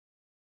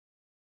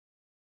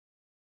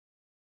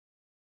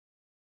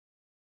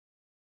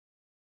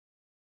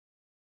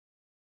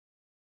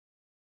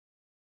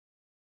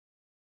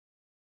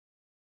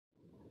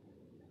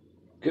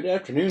Good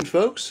afternoon,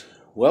 folks.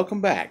 Welcome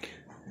back.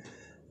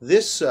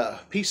 This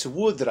piece of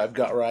wood that I've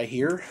got right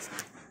here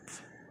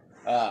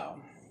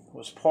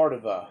was part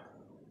of a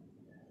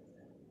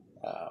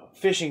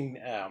fishing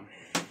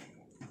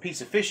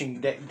piece of fishing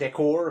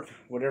decor,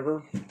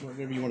 whatever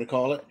you want to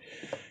call it.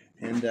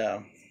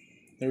 And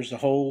there's a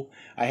hole.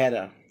 I had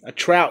a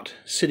trout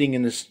sitting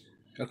in this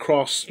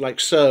across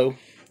like so.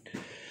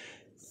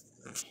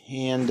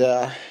 And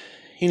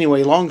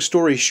anyway, long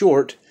story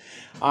short,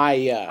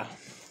 I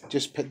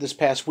just this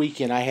past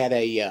weekend I had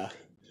a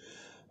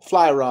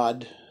fly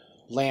rod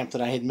lamp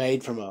that I had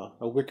made from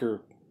a wicker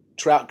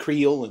trout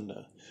creel and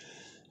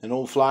an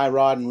old fly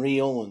rod and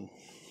reel, and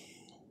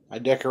I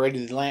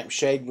decorated the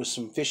lampshade with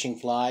some fishing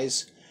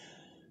flies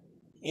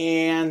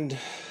and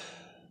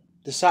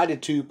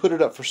decided to put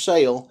it up for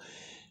sale,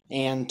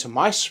 and to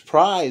my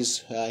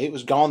surprise it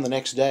was gone the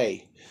next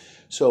day.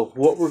 So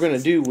what we're going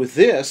to do with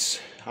this,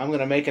 I'm going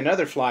to make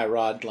another fly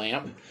rod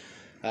lamp.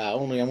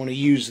 Only I'm going to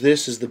use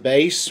this as the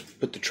base,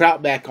 put the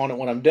trout back on it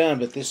when I'm done,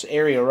 but this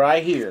area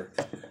right here,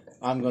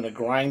 I'm going to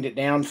grind it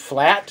down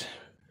flat,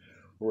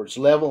 where it's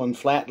level and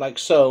flat like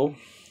so.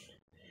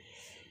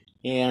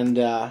 And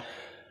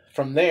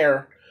from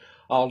there,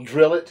 I'll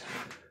drill it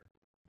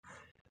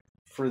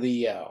for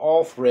the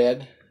all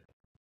thread,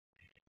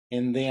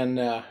 and then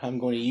I'm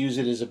going to use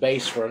it as a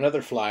base for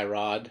another fly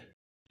rod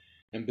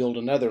and build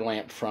another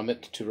lamp from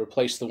it to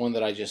replace the one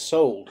that I just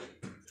sold.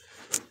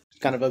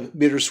 Kind of a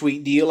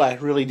bittersweet deal. I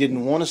really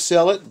didn't want to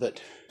sell it, but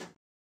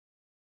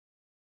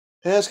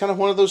it's kind of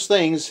one of those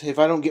things. If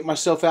I don't get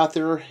myself out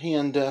there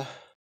and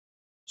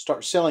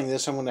start selling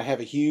this, I'm going to have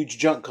a huge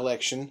junk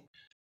collection.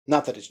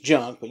 Not that it's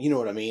junk, but you know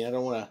what I mean. I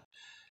don't want to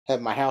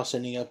have my house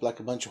ending up like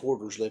a bunch of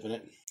hoarders live in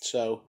it.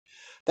 So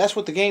that's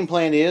what the game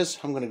plan is.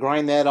 I'm going to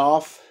grind that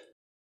off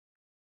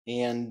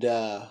and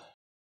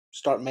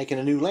start making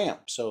a new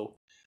lamp. So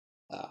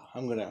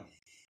I'm going to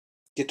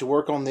get to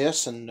work on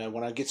this, and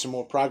when I get some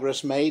more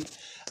progress made,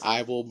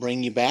 I will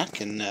bring you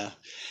back. And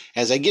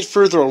as I get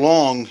further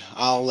along,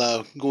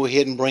 I'll go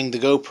ahead and bring the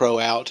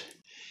GoPro out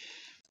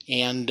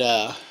and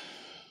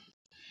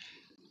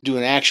do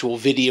an actual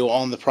video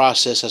on the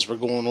process as we're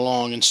going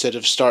along, instead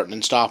of starting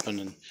and stopping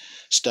and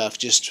stuff.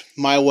 Just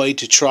my way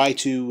to try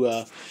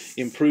to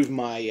improve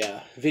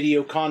my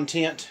video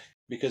content,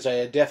 because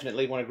I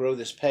definitely want to grow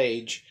this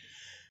page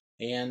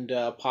and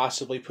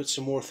possibly put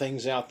some more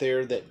things out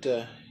there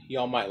that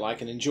y'all might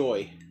like and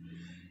enjoy.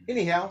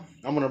 Anyhow,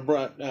 I'm going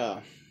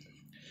to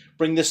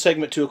bring this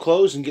segment to a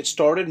close and get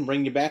started and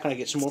bring you back when I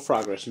get some more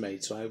progress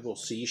made. So I will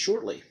see you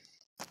shortly.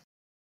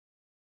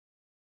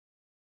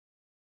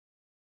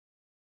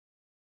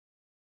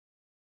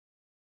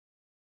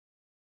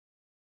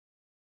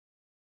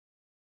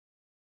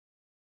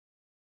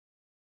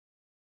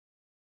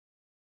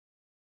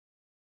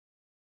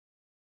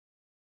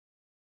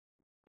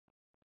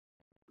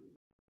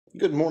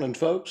 Good morning,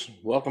 folks.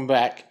 Welcome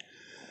back.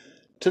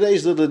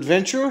 Today's little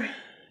adventure,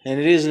 and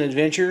it is an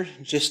adventure,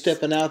 just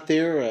stepping out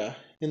there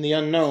in the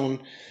unknown.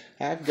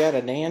 I've got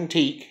an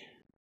antique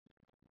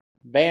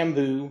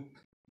bamboo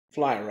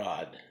fly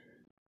rod,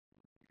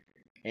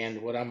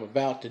 and what I'm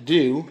about to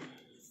do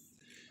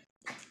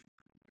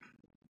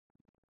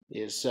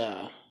is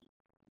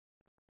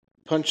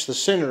punch the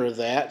center of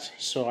that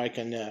so I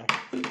can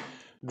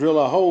drill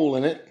a hole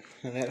in it,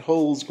 and that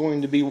hole is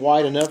going to be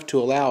wide enough to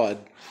allow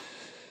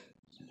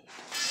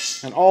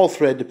an all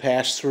thread to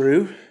pass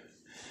through.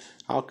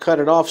 I'll cut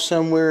it off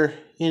somewhere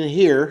in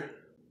here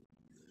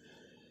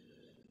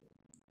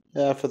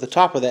for the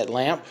top of that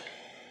lamp,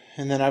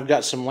 and then I've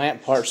got some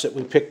lamp parts that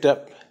we picked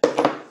up.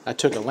 I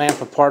took a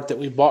lamp apart that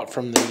we bought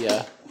from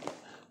the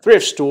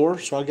thrift store,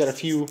 so I've got a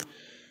few.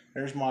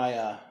 There's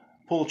my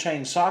pull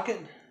chain socket,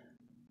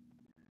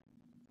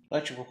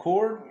 electrical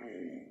cord,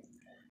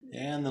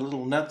 and the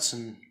little nuts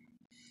and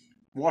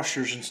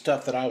washers and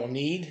stuff that I will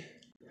need.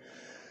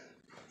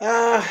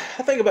 I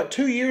think about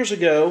 2 years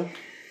ago,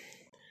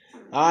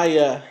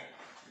 I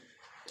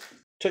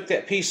took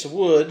that piece of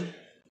wood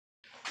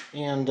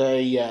and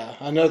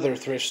another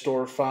thrift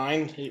store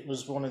find. It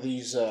was one of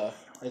these,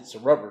 it's a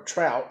rubber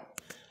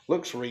trout.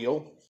 Looks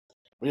real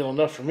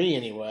enough for me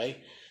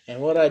anyway.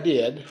 And what I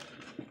did,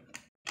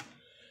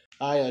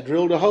 I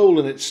drilled a hole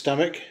in its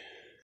stomach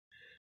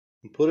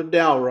and put a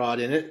dowel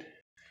rod in it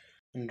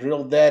and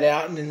drilled that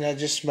out, and then I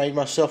just made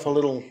myself a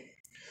little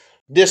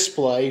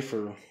display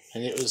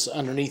and it was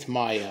underneath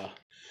my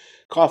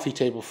coffee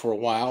table for a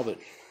while, but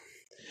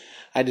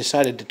I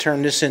decided to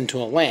turn this into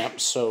a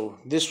lamp. So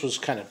this was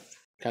kind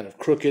of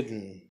crooked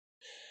and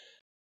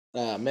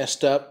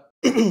messed up.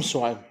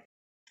 So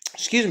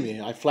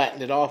I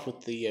flattened it off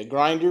with the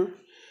grinder,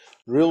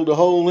 drilled a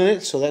hole in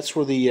it. So that's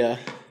where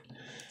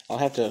I'll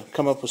have to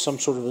come up with some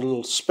sort of a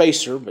little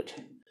spacer, but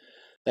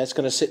that's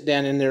going to sit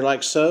down in there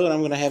like so. And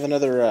I'm going to have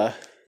another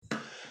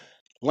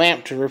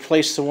lamp to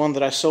replace the one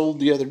that I sold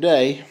the other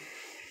day.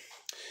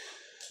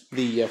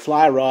 The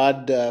fly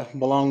rod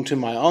belonged to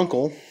my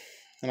uncle,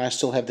 and I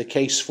still have the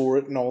case for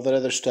it and all that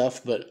other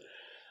stuff, but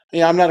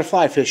yeah, I'm not a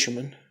fly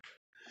fisherman.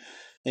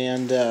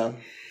 And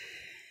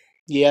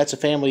yeah, it's a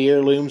family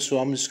heirloom, so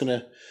I'm just going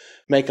to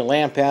make a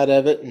lamp out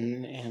of it,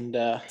 and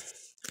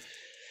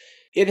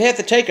it had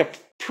to take a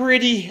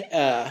pretty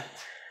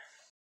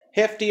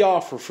hefty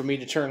offer for me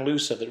to turn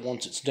loose of it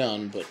once it's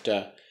done.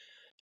 But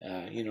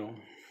you know,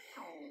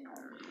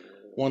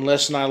 one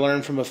lesson I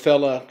learned from a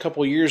fella a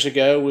couple years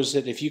ago was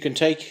that if you can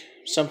take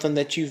something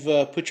that you've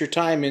put your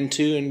time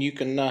into and you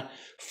can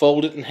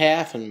fold it in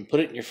half and put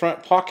it in your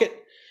front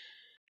pocket,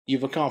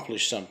 you've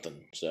accomplished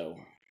something. So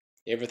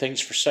everything's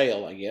for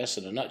sale, I guess,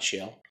 in a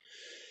nutshell.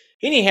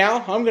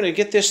 Anyhow, I'm going to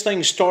get this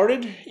thing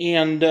started,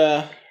 and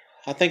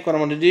I think what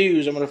I'm going to do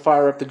is I'm going to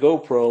fire up the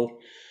GoPro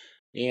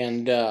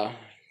and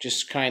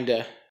just kind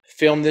of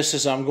film this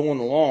as I'm going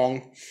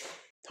along.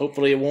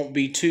 Hopefully it won't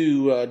be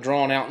too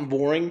drawn out and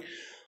boring,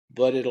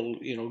 but it'll,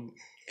 you know,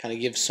 kind of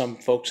give some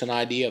folks an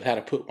idea of how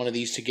to put one of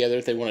these together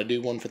if they want to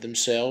do one for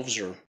themselves,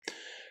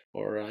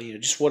 or you know,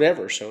 just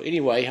whatever. So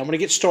anyway, I'm going to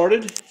get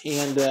started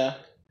and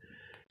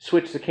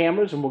switch the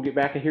cameras, and we'll get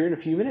back in here in a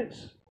few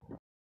minutes.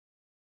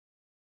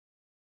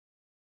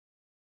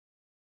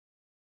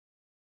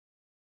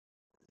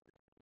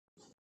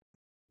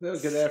 Well,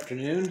 good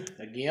afternoon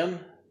again.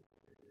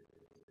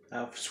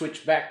 I've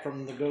switched back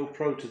from the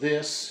GoPro to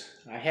this.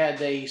 I had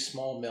a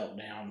small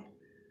meltdown.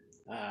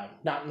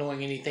 Not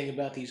knowing anything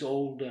about these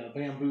old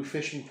bamboo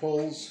fishing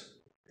poles.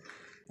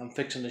 I'm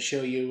fixing to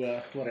show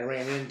you what I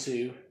ran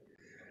into.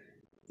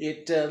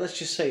 Let's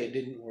just say it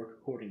didn't work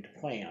according to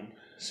plan,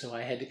 so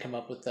I had to come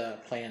up with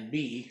plan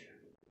B.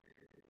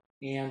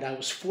 And I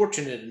was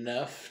fortunate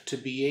enough to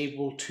be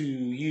able to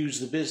use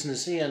the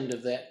business end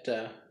of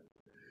that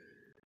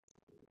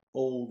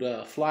old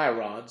fly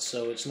rod,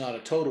 so it's not a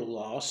total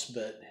loss.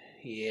 But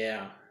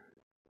yeah,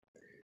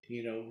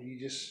 you know,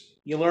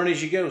 you learn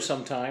as you go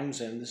sometimes,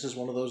 and this is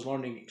one of those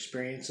learning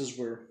experiences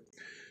where,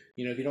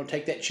 you know, if you don't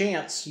take that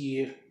chance,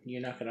 you're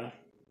not gonna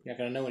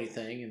know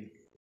anything. And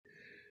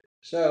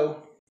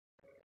so,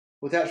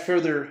 without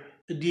further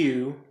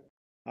ado,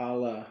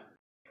 I'll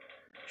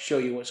show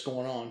you what's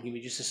going on. Give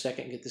me just a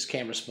second and get this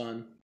camera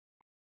spun.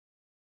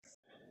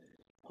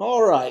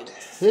 All right,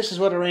 this is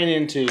what I ran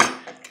into.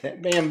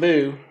 That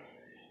bamboo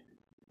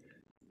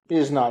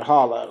is not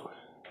hollow,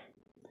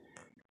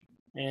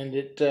 and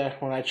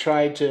when I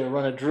tried to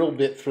run a drill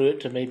bit through it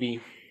to maybe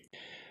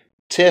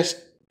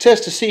test to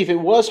see if it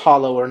was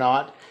hollow or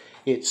not,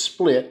 it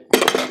split.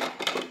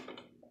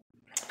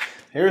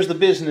 Here's the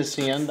business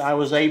end. I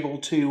was able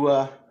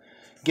to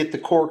get the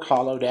cork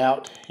hollowed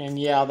out, and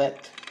yeah,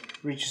 that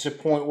reaches a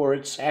point where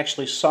it's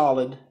actually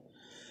solid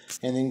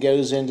and then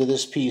goes into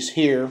this piece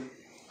here.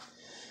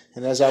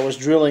 And as I was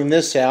drilling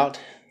this out,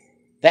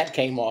 that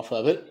came off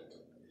of it.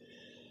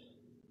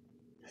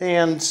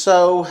 And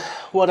so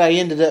what I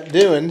ended up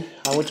doing,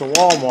 I went to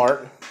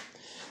Walmart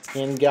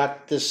and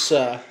got this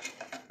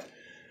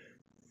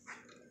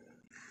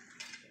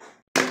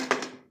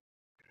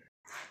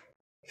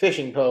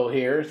fishing pole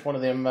here. It's one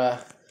of them,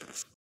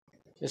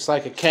 it's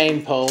like a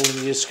cane pole, and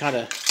you just kind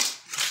of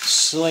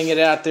sling it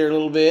out there a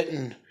little bit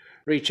and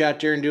reach out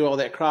there and do all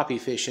that crappie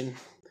fishing.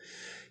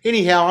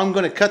 Anyhow, I'm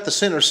going to cut the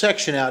center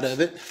section out of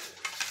it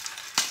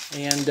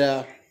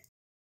and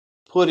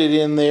put it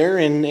in there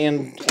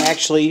and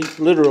actually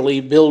literally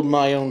build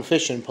my own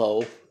fishing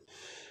pole,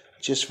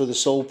 just for the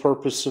sole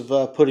purpose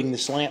of putting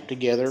this lamp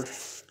together.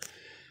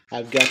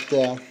 I've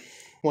got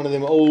one of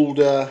them old,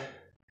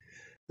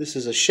 this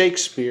is a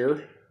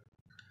Shakespeare.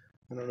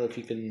 I don't know if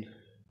you can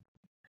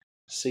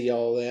see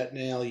all that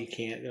now. You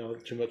can't, you know,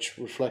 too much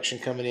reflection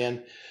coming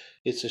in.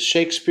 It's a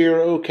Shakespeare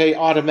OK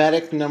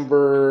automatic,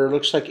 number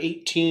looks like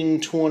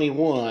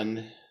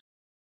 1821.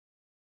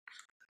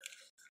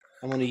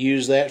 I'm going to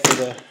use that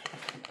for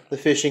the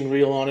fishing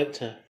reel on it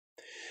to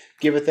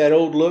give it that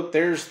old look.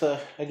 There's the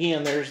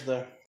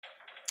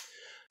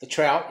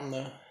trout and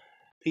the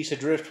piece of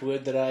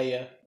driftwood that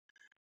I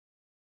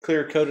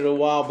clear coated a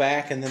while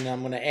back, and then I'm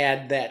going to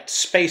add that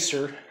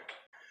spacer.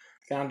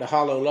 Found a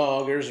hollow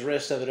log. There's the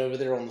rest of it over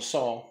there on the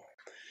saw.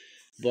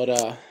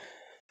 But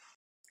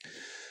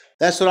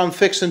that's what I'm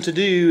fixing to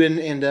do,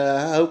 and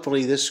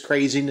hopefully this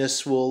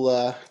craziness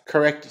will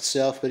correct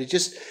itself. But I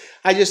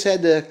just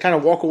had to kind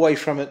of walk away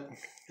from it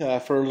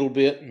for a little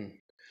bit and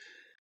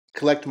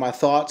collect my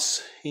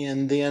thoughts,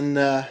 and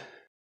then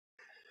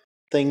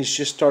things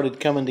just started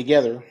coming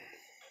together.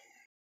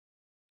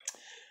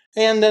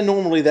 And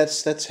normally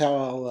that's how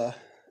I'll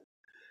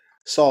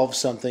solve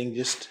something.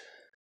 Just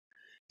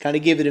kind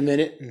of give it a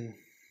minute, and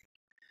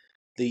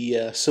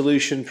the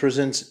solution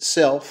presents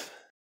itself.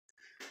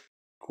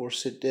 Of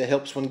course, it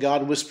helps when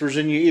God whispers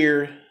in your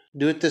ear,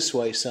 "Do it this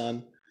way,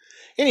 son."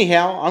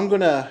 Anyhow, I'm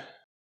going to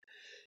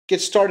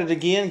get started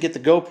again, get the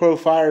GoPro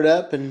fired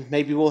up, and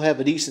maybe we'll have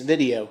a decent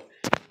video.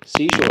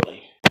 See you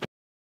shortly.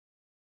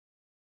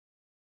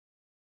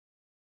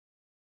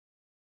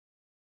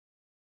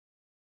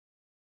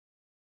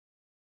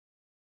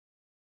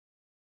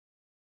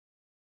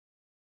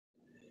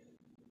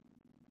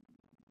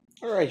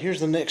 Alright, here's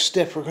the next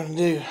step we're going to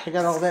do. I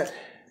got all that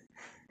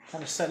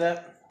kind of set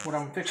up. What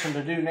I'm fixing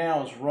to do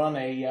now is run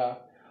a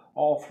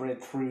all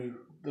thread through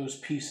those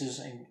pieces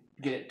and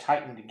get it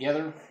tightened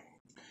together.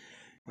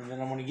 And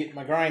then I'm going to get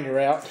my grinder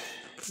out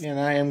and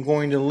I am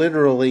going to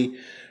literally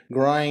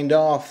grind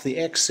off the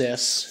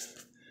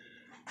excess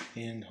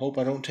and hope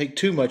I don't take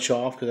too much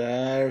off, because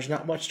there's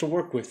not much to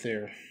work with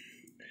there.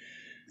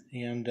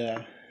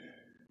 And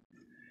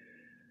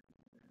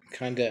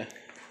kind of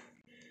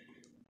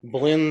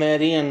blend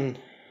that in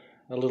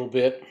a little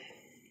bit,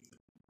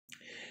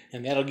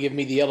 and that'll give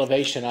me the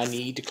elevation I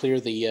need to clear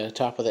the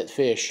top of that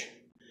fish.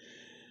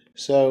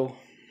 So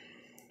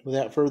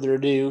without further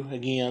ado,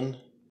 again,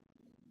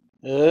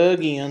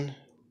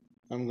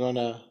 I'm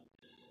gonna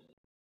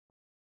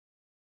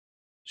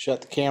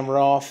shut the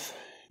camera off,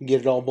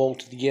 get it all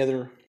bolted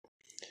together,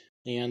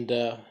 and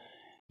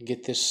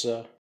get this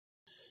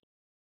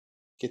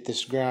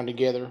ground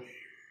together,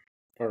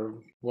 or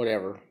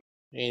whatever.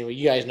 Anyway,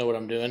 you guys know what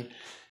I'm doing.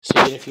 See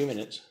you in a few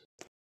minutes.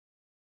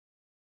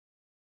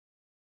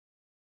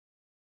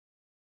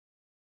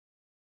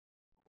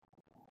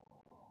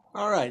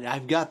 Alright,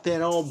 I've got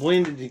that all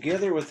blended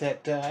together with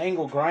that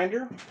angle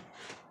grinder.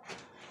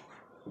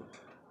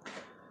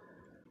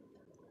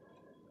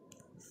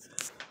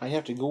 I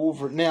have to go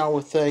over it now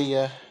with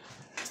a,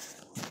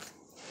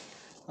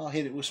 I'll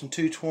hit it with some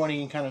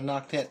 220 and kind of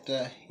knock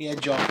that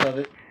edge off of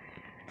it.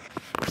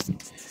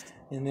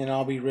 And then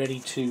I'll be ready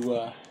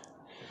to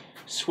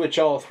switch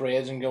all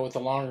threads and go with the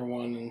longer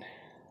one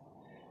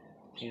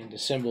and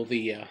assemble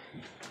the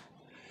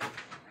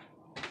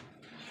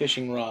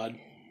fishing rod.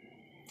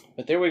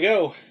 But there we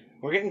go.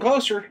 We're getting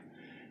closer,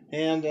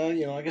 and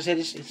you know, like I said,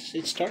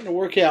 it's starting to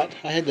work out.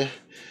 I had to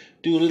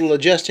do a little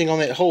adjusting on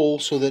that hole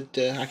so that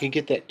I could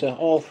get that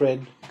awl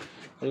thread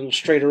a little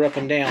straighter up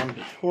and down.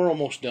 But we're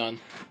almost done.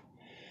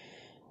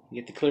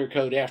 Get the clear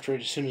coat after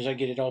it as soon as I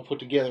get it all put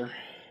together,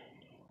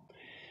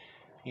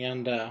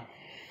 and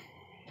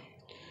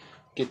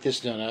get this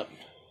done up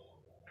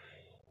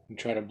and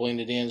try to blend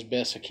it in as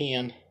best I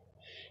can.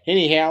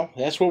 Anyhow,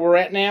 that's where we're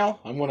at now.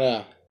 I'm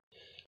gonna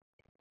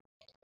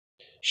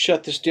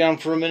shut this down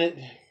for a minute,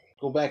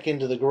 go back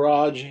into the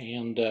garage,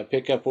 and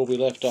pick up where we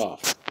left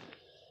off.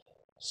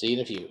 See you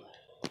in a few.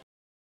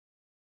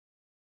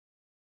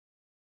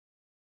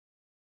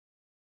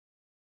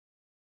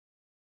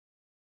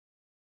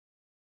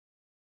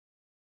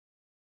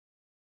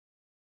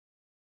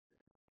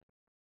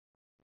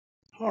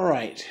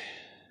 Alright,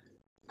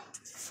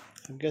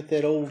 I've got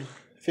that old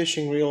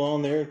fishing reel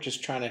on there,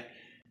 just trying to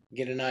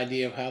get an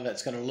idea of how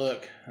that's going to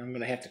look. I'm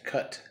going to have to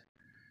cut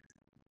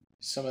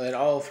some of that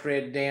awl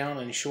thread down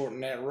and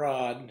shorten that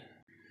rod.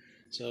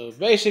 So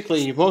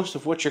basically, most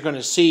of what you're going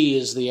to see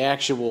is the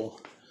actual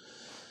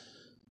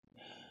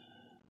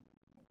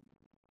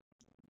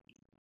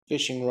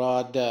fishing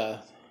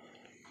rod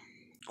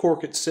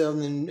cork itself,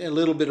 and a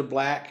little bit of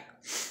black.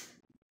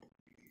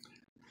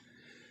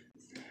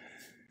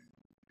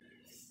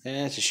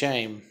 And that's a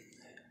shame.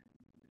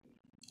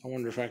 I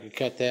wonder if I could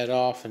cut that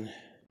off and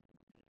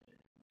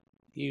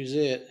use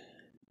it.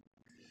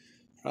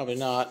 Probably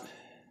not.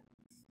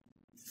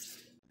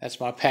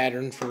 That's my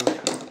pattern for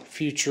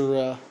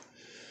future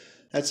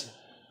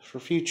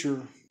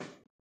future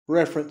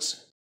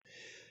reference.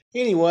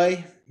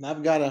 Anyway,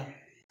 I've got a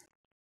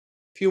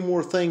few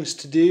more things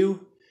to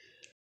do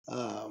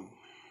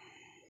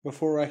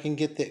before I can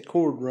get that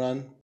cord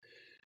run.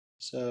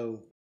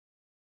 So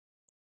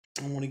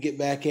I want to get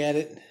back at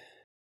it.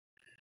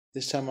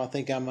 This time I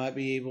think I might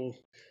be able.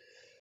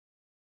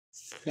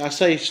 I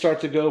say start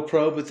the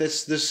GoPro, but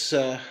this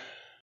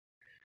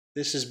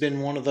has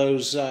been one of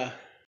those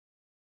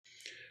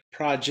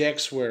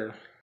projects where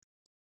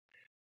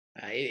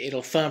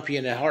it'll thump you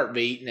in a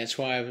heartbeat, and that's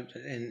why.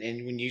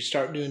 And when you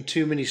start doing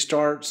too many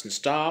starts and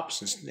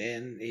stops,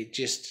 and it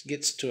just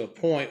gets to a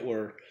point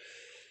where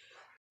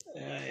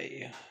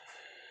I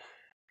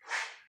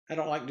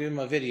don't like doing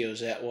my videos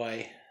that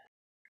way.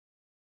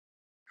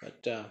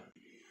 But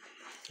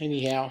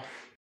anyhow,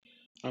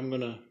 I'm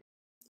gonna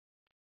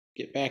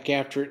get back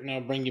after it, and I'll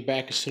bring you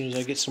back as soon as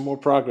I get some more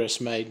progress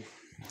made.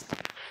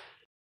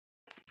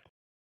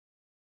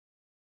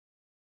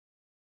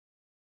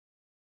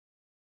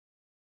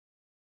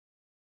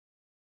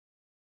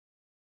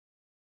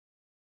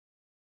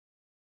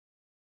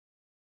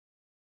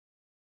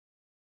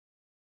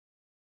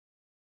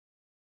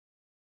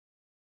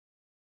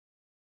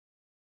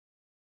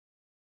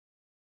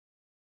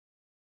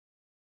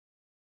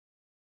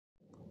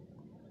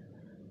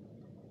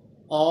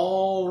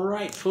 All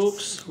right,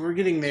 folks, we're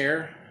getting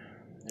there.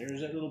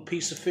 There's that little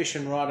piece of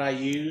fishing rod I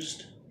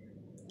used.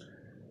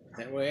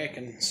 That way I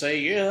can say,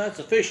 yeah, that's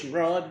a fishing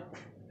rod.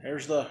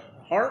 There's the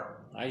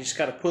heart. I just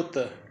got to put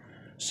the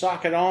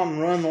socket on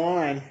and run the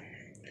line.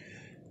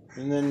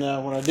 And then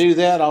when I do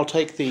that, I'll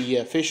take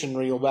the fishing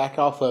reel back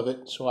off of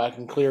it so I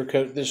can clear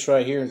coat this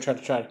right here and try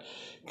to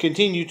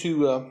continue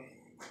to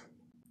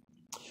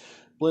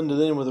blend it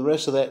in with the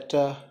rest of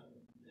that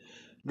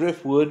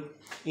driftwood.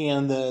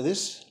 And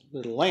this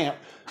little lamp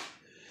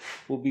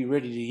will be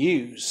ready to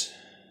use.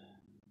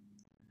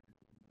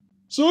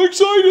 So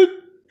excited!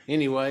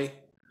 Anyway,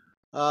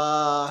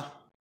 let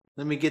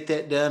me get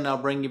that done. I'll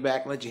bring you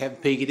back and let you have a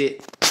peek at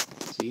it.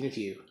 See you in a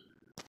few.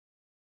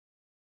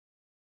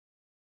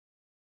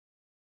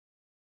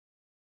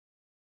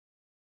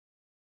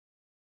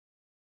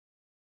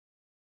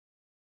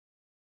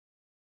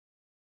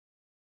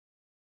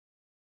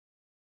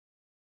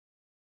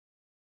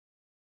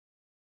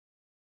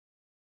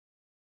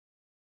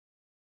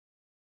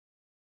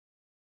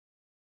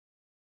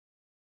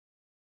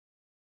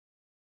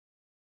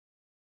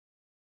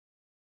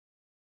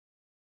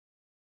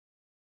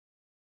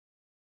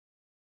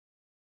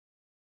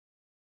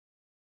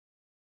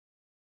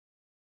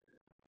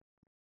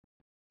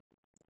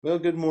 Well,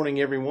 good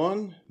morning,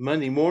 everyone.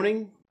 Monday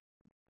morning.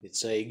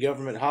 It's a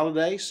government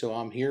holiday, so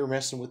I'm here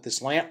messing with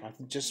this lamp. I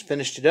just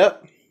finished it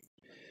up.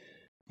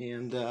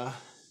 And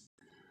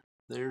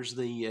there's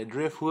the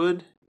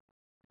driftwood.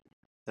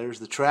 There's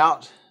the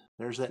trout.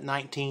 There's that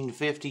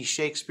 1950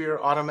 Shakespeare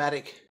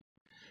automatic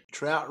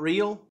trout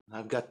reel.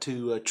 I've got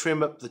to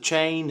trim up the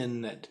chain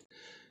and that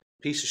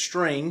piece of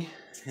string.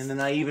 And then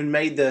I even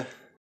made the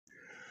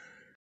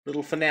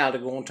little finale to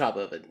go on top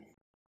of it.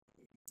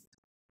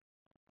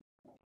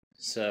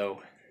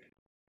 So,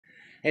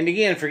 and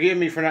again, forgive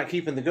me for not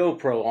keeping the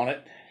GoPro on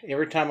it.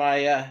 Every time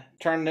I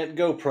turn that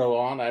GoPro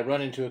on, I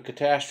run into a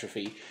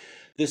catastrophe.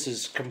 This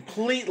is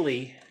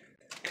completely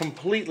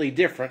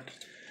different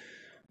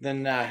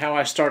than how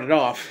I started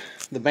off.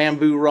 The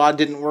bamboo rod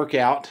didn't work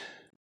out.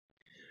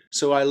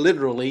 So I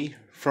literally,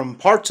 from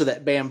parts of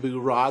that bamboo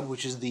rod,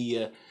 which is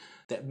the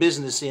that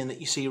business end that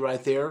you see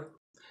right there,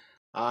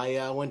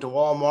 I went to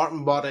Walmart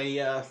and bought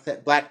a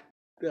that black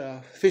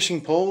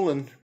fishing pole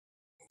and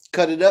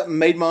cut it up and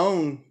made my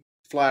own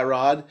fly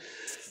rod.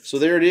 So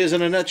there it is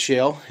in a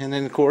nutshell. And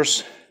then, of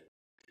course,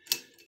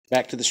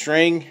 back to the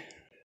string.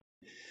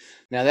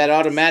 Now that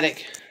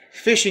automatic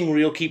fishing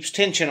reel keeps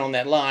tension on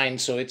that line,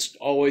 so it's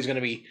always going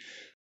to be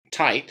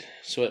tight,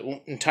 so it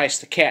won't entice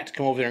the cat to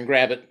come over there and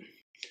grab it.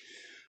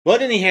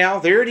 But anyhow,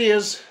 there it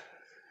is.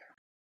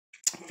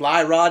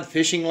 Fly rod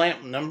fishing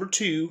lamp number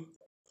 2.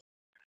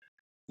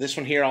 This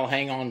one here I'll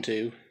hang on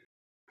to.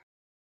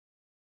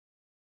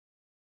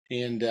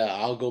 And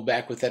I'll go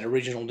back with that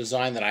original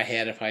design that I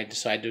had if I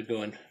decide to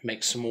go and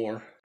make some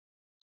more.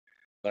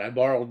 But I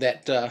borrowed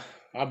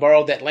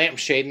that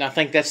lampshade, and I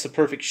think that's the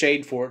perfect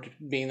shade for it,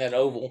 being that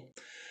oval.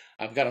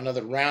 I've got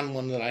another round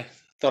one that I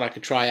thought I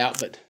could try out,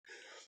 but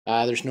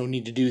there's no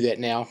need to do that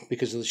now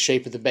because of the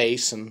shape of the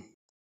base and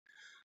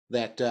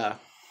that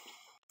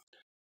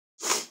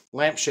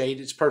lampshade.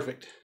 It's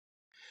perfect.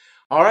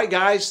 All right,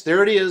 guys,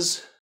 there it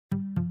is.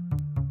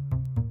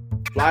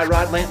 Fly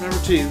rod lamp number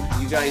 2.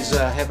 You guys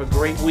have a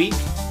great week.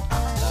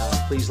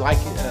 Please like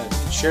it,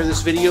 share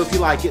this video if you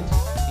like it,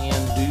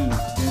 and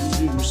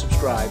do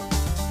subscribe.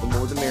 The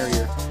more the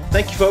merrier.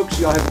 Thank you, folks.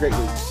 Y'all have a great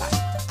week. Bye.